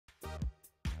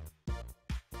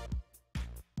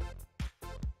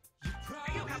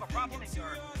problem in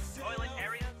your toilet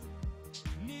areas?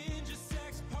 Ninja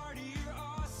sex party, you're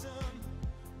awesome.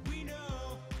 We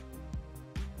know,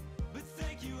 but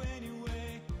thank you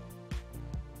anyway.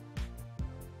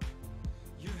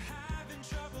 You're having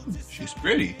trouble She's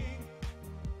pretty.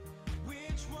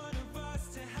 which one of us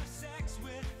to have sex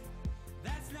with.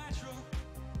 That's natural,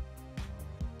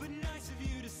 but nice of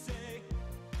you to say.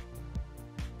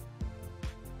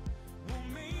 Well,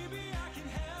 maybe I can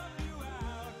help you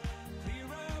out, clear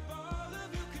up all of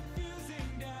your confusing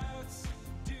doubts.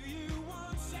 Do you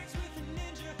want sex with a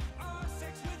ninja or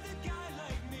sex with a guy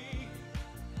like me?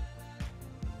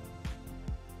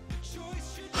 The choice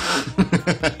should be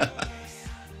yours.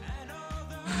 And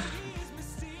although he is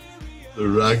mysterious, The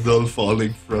ragdoll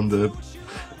falling from the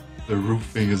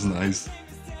roofing is nice.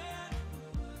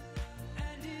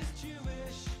 and is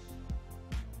Jewish.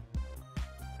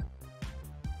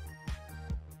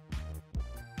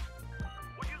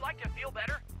 Would you like to feel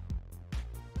better?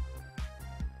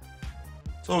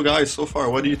 So guys, so far,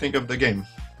 what do you think of the game?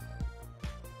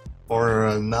 For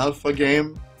an alpha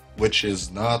game, which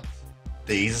is not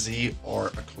Daisy or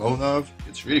a clone of,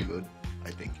 it's really good,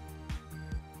 I think.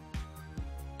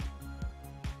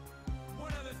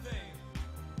 One other thing.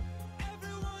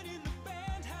 Everyone in the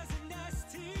band has an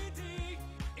STD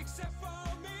except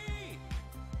for me.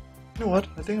 You know what?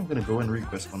 I think I'm gonna go and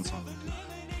request one song.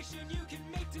 Elimination, you can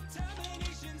make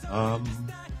determinations of Um,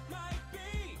 that might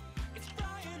be. It's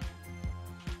Brian.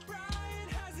 Brian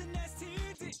has an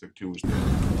STD. Since the two was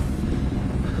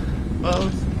well,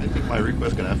 I think my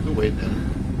request gonna have to wait then.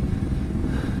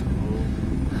 Oh,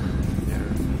 there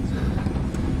it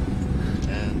is.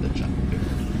 And the jump.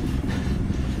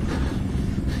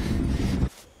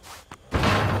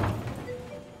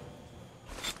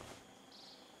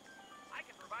 I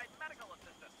can provide medical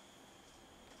assistance.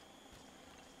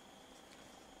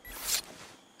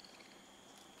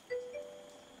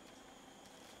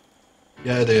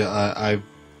 Yeah, I've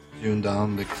tuned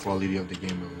down the quality of the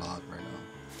game a lot right now.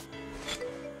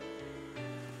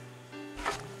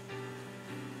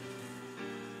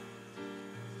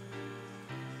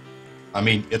 I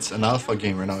mean, it's an alpha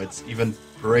game right now. It's even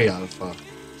pre-alpha.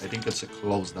 I think it's a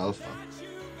closed alpha.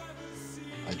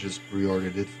 I just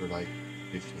pre-ordered it for like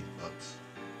 15 bucks.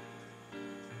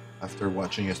 After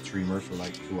watching a streamer for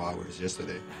like 2 hours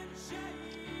yesterday.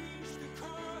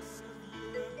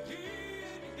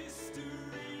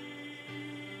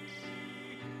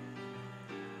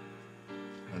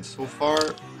 And so far,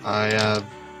 I have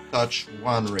touched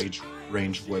one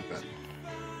ranged weapon.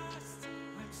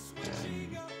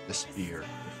 And the spear,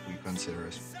 if we consider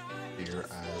a spear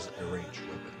as a ranged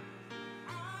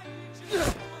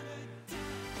weapon.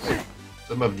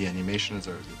 Some of the animations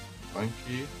are a bit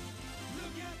funky.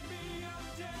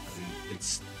 I mean,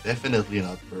 it's definitely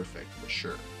not perfect, for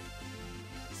sure.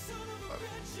 But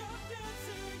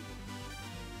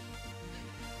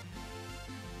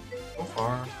so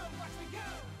far,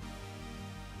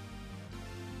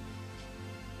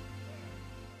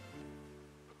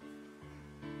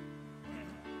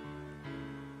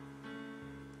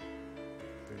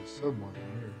 there's someone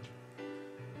here.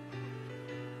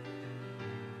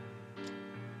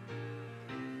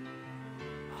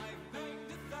 I've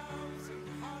banged 1,000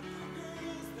 hotter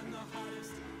girls than the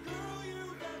hottest girl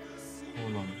you've ever seen.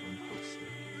 Hold on one quick second.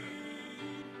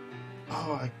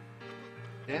 Oh, I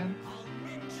can?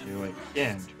 No, I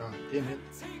can't. God damn it.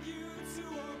 Take you to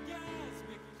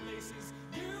orgasmic places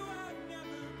you have never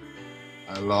been.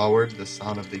 I lowered the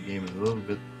sound of the game a little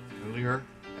bit earlier,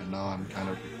 and now I'm kind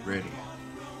of regretting it.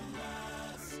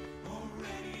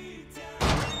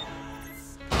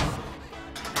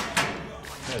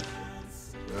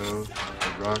 Let's throw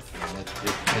the rock and let's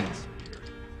get tense here.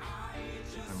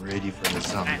 I'm ready for the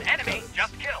sound. An that enemy cuts.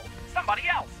 just killed somebody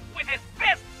else with his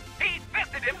fists. He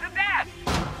fisted him to death.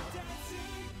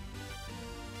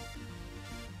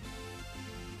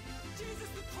 Jesus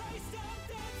the Christ, I'm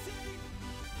dancing.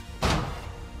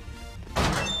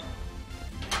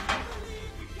 I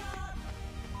believe in God.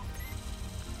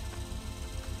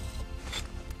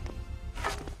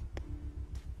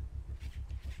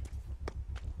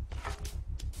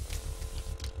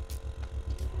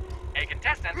 A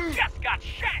contestant just got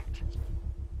shanked.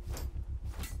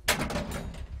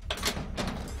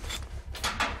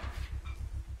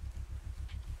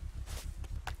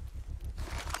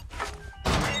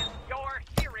 Is your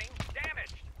hearing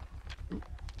damaged?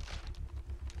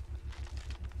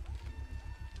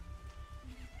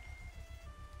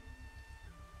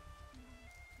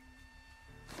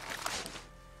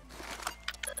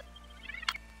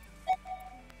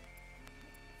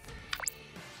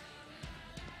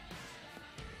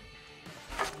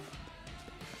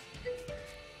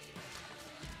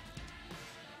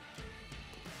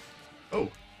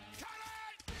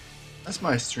 Has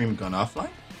my stream gone offline?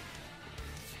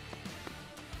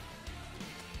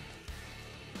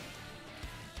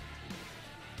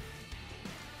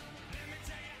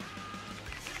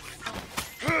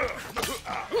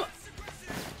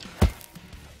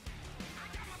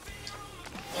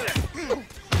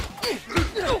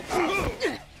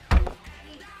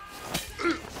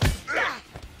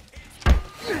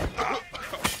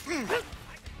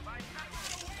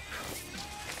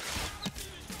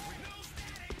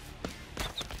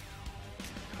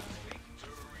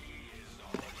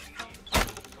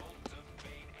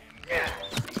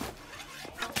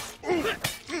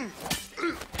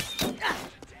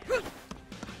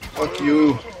 Fuck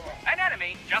you. An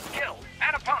enemy just killed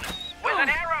an opponent with an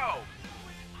arrow.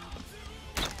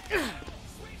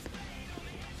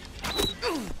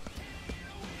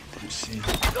 You see.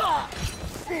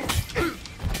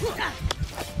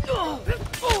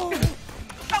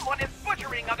 Someone is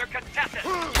butchering other contestants.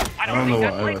 I don't know think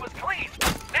that why, plate was clean.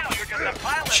 Now you're just a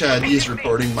pile of Chad is meat.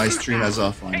 reporting my stream as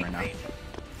offline right now.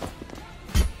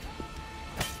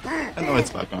 I know it's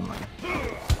back online.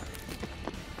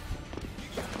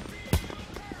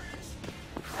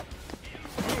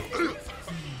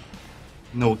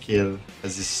 No kill,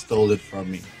 as he stole it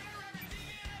from me.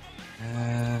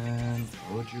 And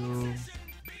Rojo.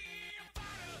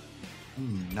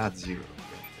 Not 0.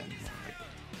 Yeah, 10 more.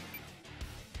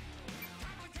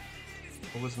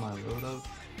 What was my loadout?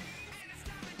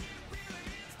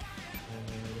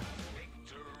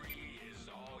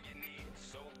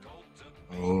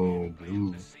 Oh,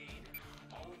 blue. Is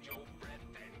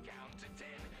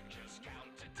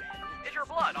your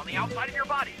blood on the outside of your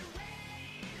body?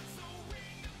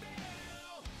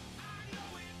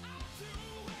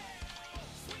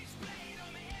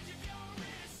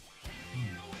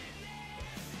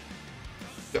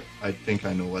 Yep, I think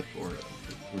I know what to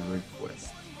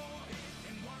request.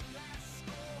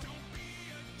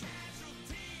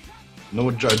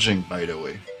 No judging, by the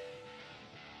way.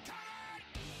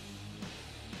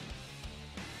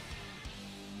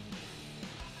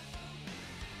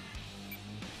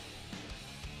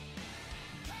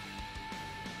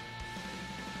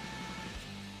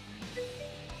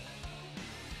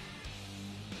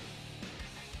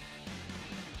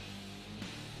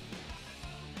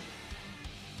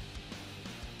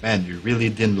 Man, you really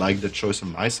didn't like the choice of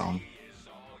my song.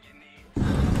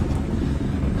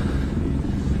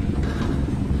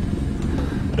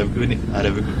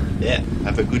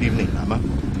 Have a good evening, Mama.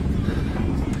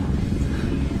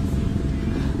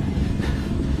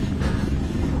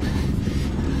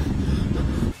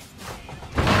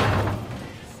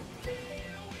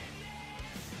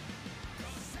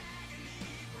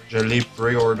 Je l'ai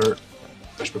pre-order.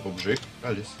 Je peux pas bouger.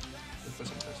 Alice.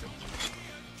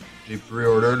 J'ai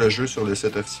pre-order le jeu sur le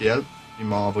site officiel. Il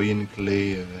m'a envoyé une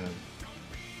clé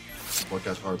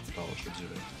 3-4 heures plus tard, je te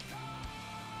dirais.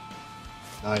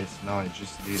 Nice, now I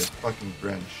just need a fucking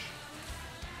branch.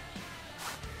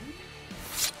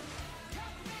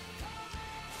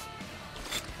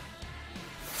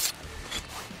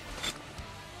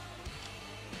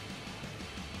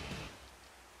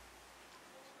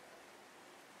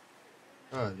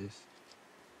 God, this.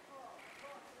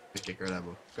 The kicker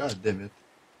là-bas. God damn it.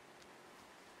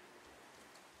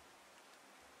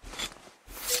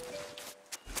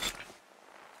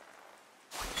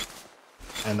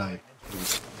 And I. This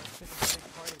is a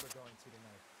big party we're going to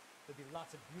tonight. There'll be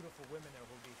lots of beautiful women there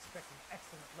who will be expecting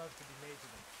excellent love to be made to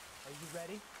them. Are you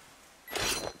ready?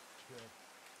 Good.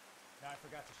 Now I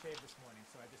forgot to shave this morning,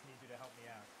 so I just need you to help me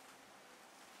out.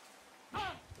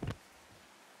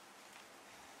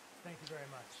 Thank you very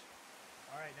much.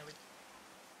 All right, now we...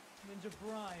 Ninja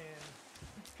Brian,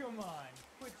 come on,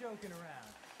 quit joking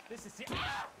around. This is...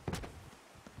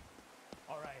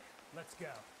 All right, let's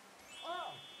go.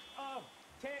 Oh,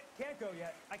 can't go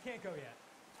yet. I can't go yet.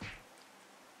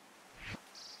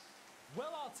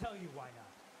 Well, I'll tell you why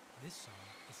not. This song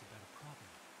is about a problem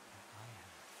that I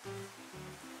have.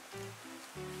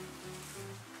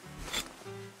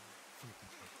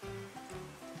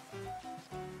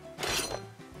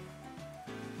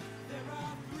 There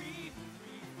are three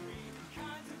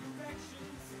kinds of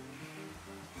erections.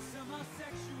 Some are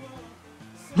sexual,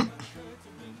 some occur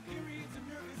during periods of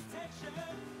nervous tension.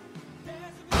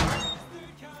 There's a mysterious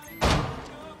third kind no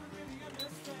one really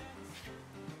understands.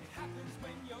 It happens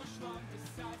when your schlong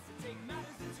decides to take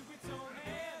matters into its own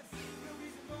hands. No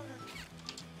reason boner.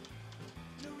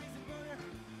 No reason boner.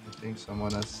 I think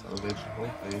someone has salvaged the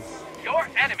whole place. Your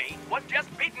enemy was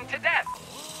just beaten to death.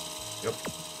 Yep.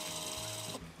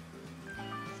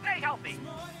 Stay healthy.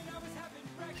 Morning I was having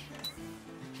breakfast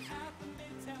at the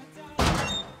Midtown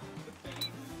Diner. The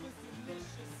bagel was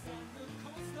delicious and the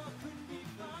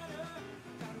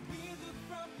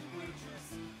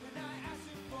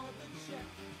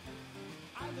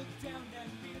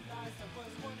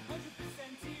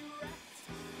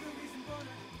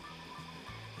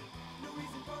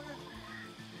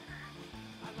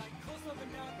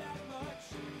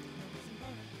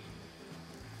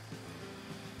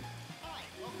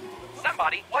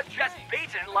somebody was just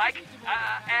beaten like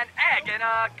an egg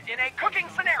in a cooking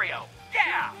scenario.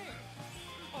 Yeah.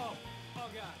 Oh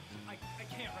God, I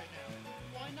can't right now.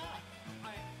 Why not?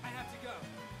 I have to go.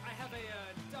 I have a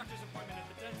doctor's appointment at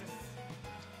the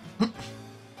dentist.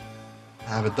 I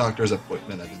have a doctor's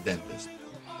appointment at the dentist.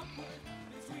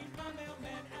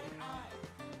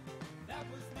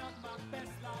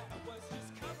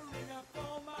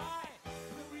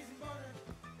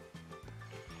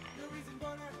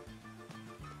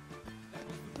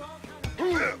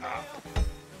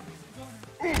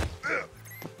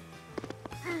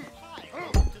 Hi,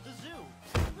 welcome to the zoo.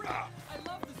 I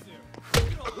love the zoo.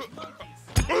 Look at all those monkeys.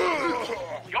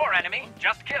 Your enemy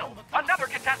just killed another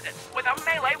contestant with a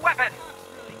melee weapon.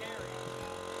 Really hairy.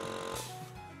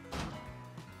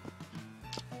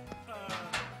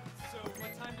 So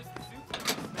what time does the zoo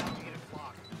close? About 8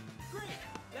 o'clock. Great.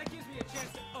 That gives me a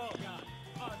chance to. Oh God.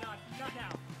 Oh, not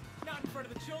now. Not in front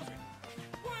of the children.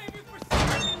 Why have you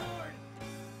forsaken me, Lord?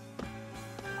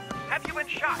 Have you been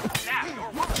shot, stabbed,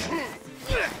 or wounded?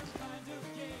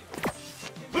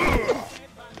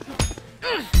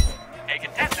 A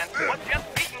contestant was just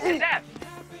beaten to death.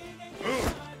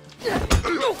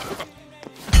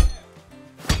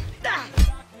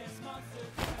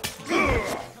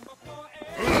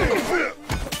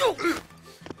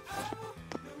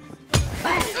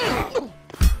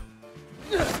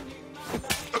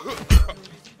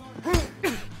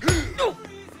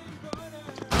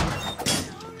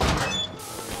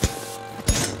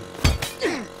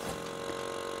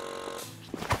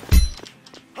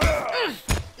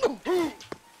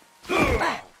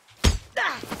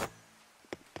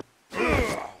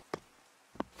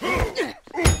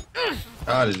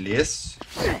 Alice.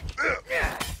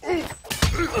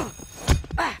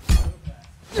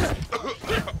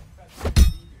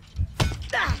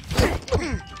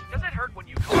 Does it hurt when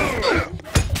you call?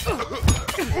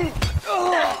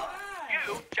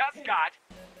 You just got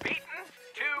beaten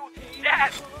to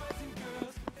death.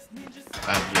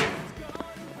 And you.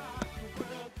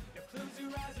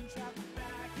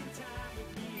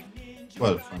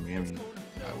 Well, for me, I mean,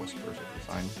 I was perfectly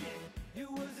fine.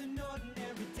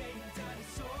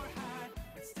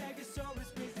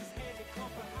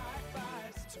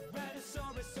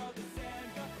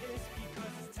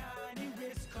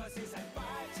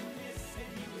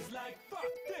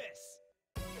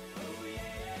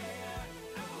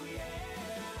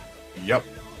 Yep.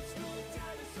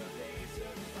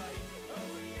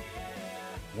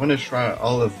 Want to try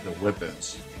all of the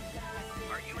weapons.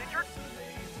 Are you injured?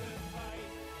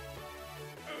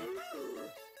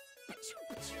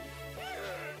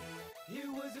 It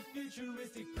was a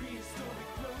futuristic prehistoric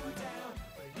throwdown,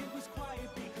 but it was quiet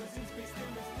because in space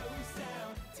there was no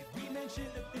sound. Did we mention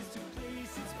that this took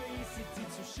place in space? It did,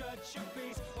 so shut your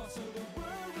face. Also there were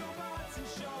robots and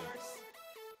sharks.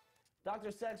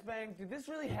 Dr. Sexbang, did this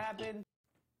really happen?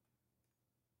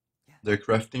 Their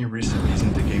crafting recipes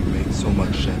in the game make so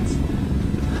much sense.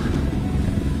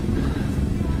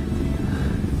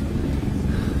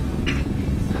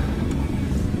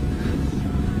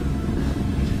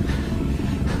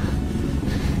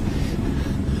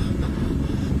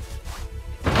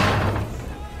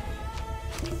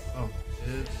 Oh, it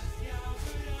is.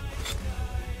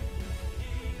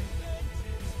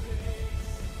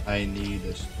 I need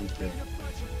a stupid.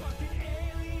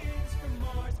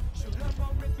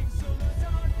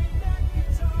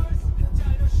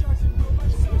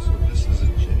 So this is a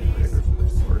generator for the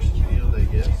force field, I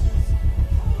guess.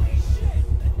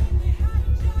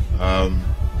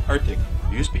 Arctic,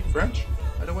 do you speak French,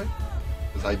 by the way?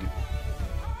 Because I do.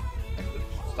 I could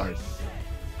start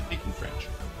speaking French.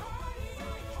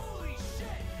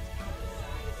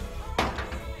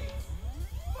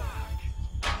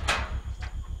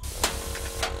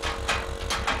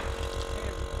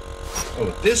 Oh,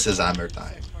 this is hammer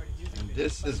time. And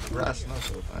this is brass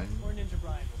knuckle time. Or Ninja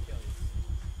Brian will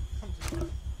kill you. Come to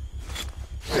me.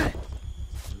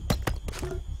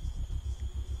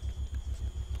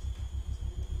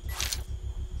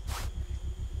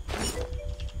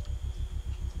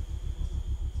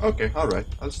 Okay, alright.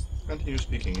 I'll continue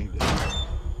speaking English.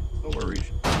 No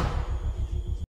worries.